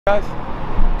Guys.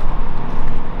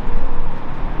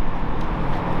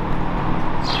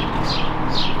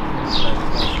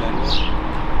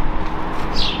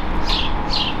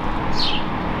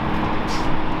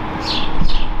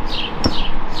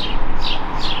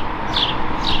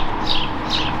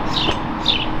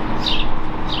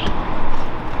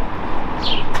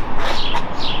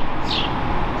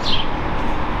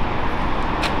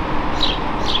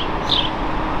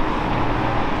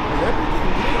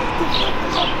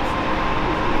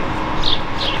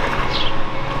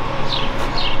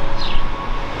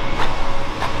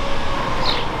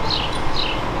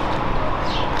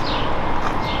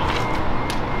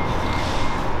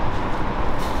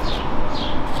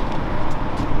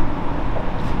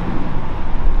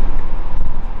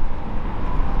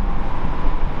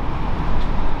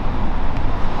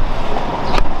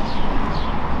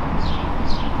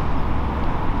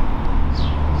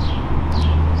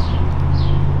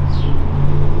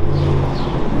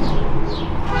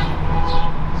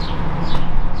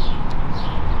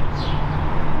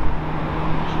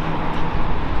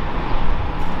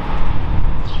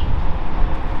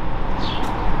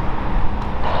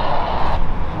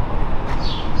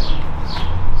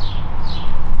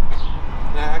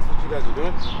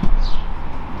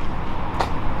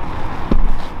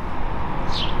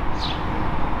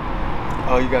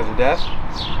 Oh, you guys are deaf?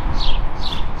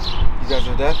 You guys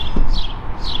are deaf?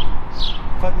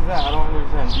 What the fuck is that? I don't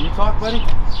understand. Do you talk, buddy?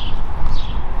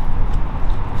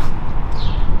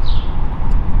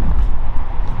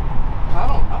 I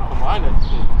don't mind that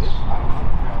shit, bitch. I don't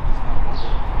care. I'm just kind of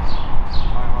wondering.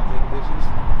 Why am I taking pictures?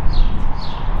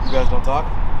 You guys don't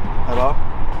talk? At all?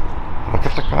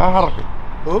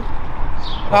 Who?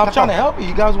 No, I'm trying to help you.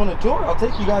 You guys want a tour? I'll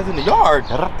take you guys in the yard.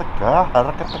 Why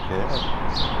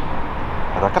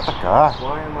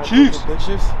am I taking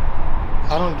pictures?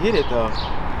 I don't get it though.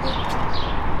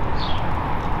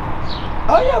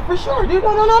 Oh yeah, for sure, dude.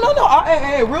 No.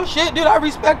 Hey, real shit, dude. I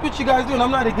respect what you guys do, and I'm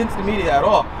not against the media at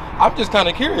all. I'm just kind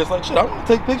of curious. Like, shit, I want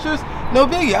to take pictures. No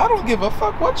biggie. I don't give a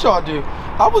fuck what y'all do.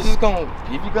 I was just gonna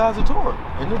give you guys a tour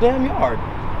in the damn yard.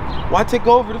 Why take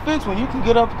over the fence when you can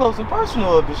get up close and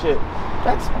personal of the shit?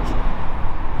 That's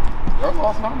you're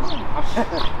lost my mind.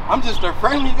 I'm just a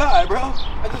friendly guy, bro.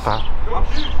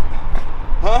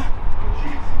 Huh?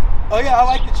 Oh yeah, I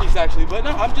like the Chiefs actually, but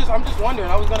no, I'm just wondering.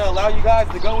 I was gonna allow you guys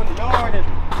to go in the yard and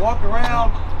walk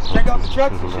around, check out the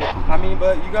trucks and shit. I mean,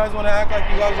 but you guys want to act like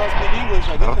you guys all speak English,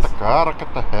 I guess.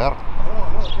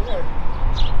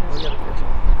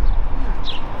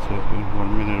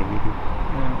 One minute of video.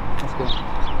 Yeah, that's good.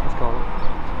 Let's call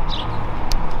it.